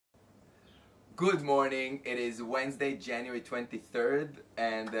Good morning. It is Wednesday, January 23rd,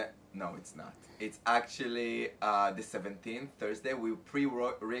 and no, it's not. It's actually the 17th, Thursday. We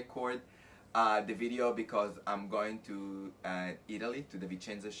pre-record the video because I'm going to Italy, to the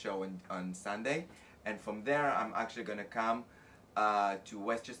Vicenza show on Sunday, and from there I'm actually going to come to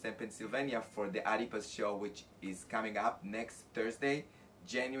Westchester, Pennsylvania for the Paz show, which is coming up next Thursday,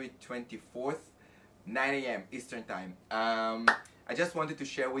 January 24th, 9 a.m. Eastern Time. I just wanted to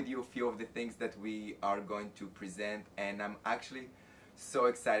share with you a few of the things that we are going to present, and I'm actually so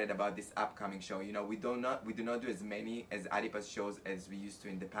excited about this upcoming show. You know, we do not do as many as Paz shows as we used to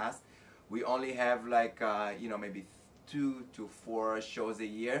in the past. We only have like you know, maybe 2 to 4 shows a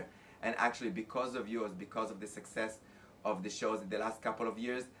year, and actually because of yours, because of the success of the shows in the last couple of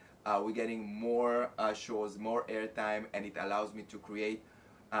years, we're getting more shows, more airtime, and it allows me to create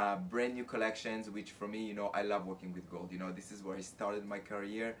brand new collections, which for me, you know, I love working with gold. You know, this is where I started my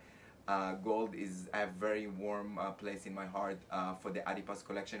career. Gold is a very warm place in my heart for the Paz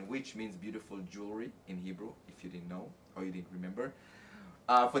collection, which means beautiful jewelry in Hebrew, if you didn't know or you didn't remember.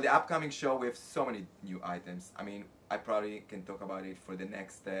 For the upcoming show, we have so many new items. I mean, I probably can talk about it for the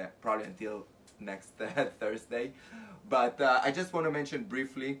next, probably until next Thursday. But I just want to mention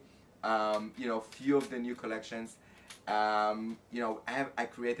briefly, you know, a few of the new collections. You know, I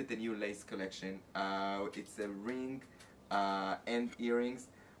created a new lace collection. It's a ring and earrings,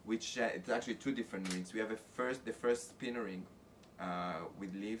 which it's actually 2 different rings. We have the first spinner ring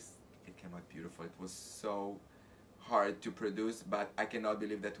with leaves. It came out beautiful. It was so hard to produce, but I cannot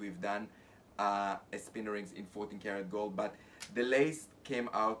believe that we've done a spinner rings in 14 karat gold. But the lace came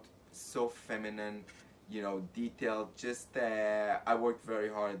out so feminine, you know, detailed. Just I worked very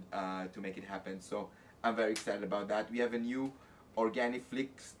hard to make it happen. So I'm very excited about that. We have a new organic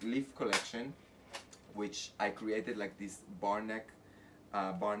leaf collection, which I created, like this bar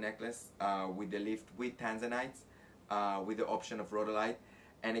necklace with the leaf with tanzanites, with the option of rhodolite.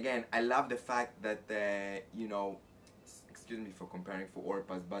 And again, I love the fact that you know, excuse me for comparing for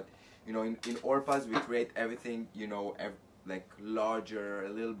Paz, but you know, in Paz we create everything, you know, like larger, a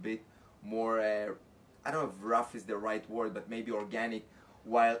little bit more. I don't know if rough is the right word, but maybe organic.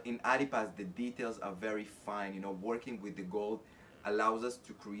 While in Paz the details are very fine. You know, working with the gold allows us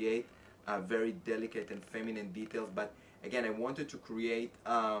to create very delicate and feminine details. But again, I wanted to create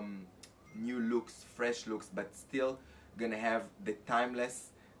new looks, fresh looks, but still gonna have the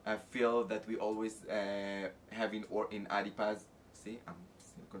timeless feel that we always have in Paz. See, I'm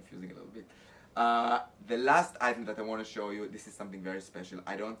still confusing a little bit. The last item that I want to show you, this is something very special.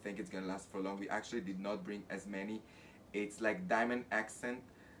 I don't think it's gonna last for long. We actually did not bring as many. It's like diamond accent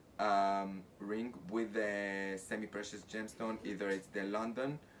ring with the semi-precious gemstone. Either it's the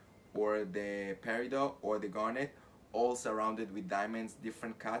London or the peridot or the garnet, all surrounded with diamonds,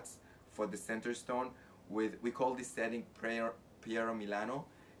 different cuts for the center stone. We call this setting Piero Milano.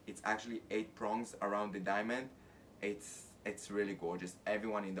 It's actually 8 prongs around the diamond. It's really gorgeous.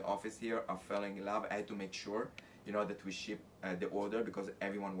 Everyone in the office here are falling in love. I had to make sure, you know, that we ship the order because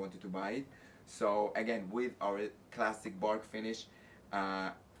everyone wanted to buy it. So again, with our classic bark finish,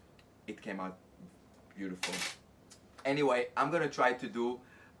 it came out beautiful. Anyway, I'm gonna try to do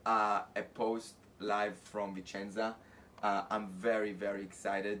a post live from Vicenza. I'm very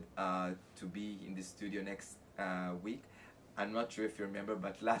excited to be in the studio next week. I'm not sure if you remember,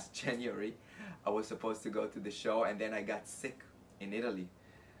 but last January I was supposed to go to the show, and then I got sick in Italy.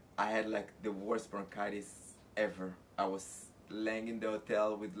 I had like the worst bronchitis ever. I was laying in the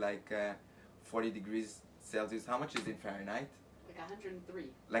hotel with like 40 degrees Celsius. How much is it in Fahrenheit? Like 103.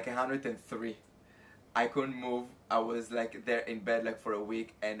 Like 103. I couldn't move. I was like there in bed like for a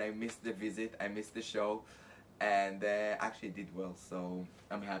week, and I missed the visit. I missed the show, and actually did well. So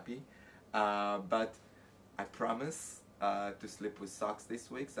I'm happy. But I promise to sleep with socks this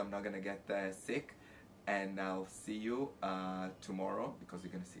week, so I'm not gonna get sick. And I'll see you tomorrow, because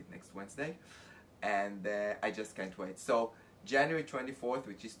you're gonna see it next Wednesday. And I just can't wait. So January 24th,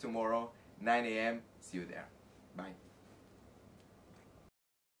 which is tomorrow, 9 a.m. See you there. Bye.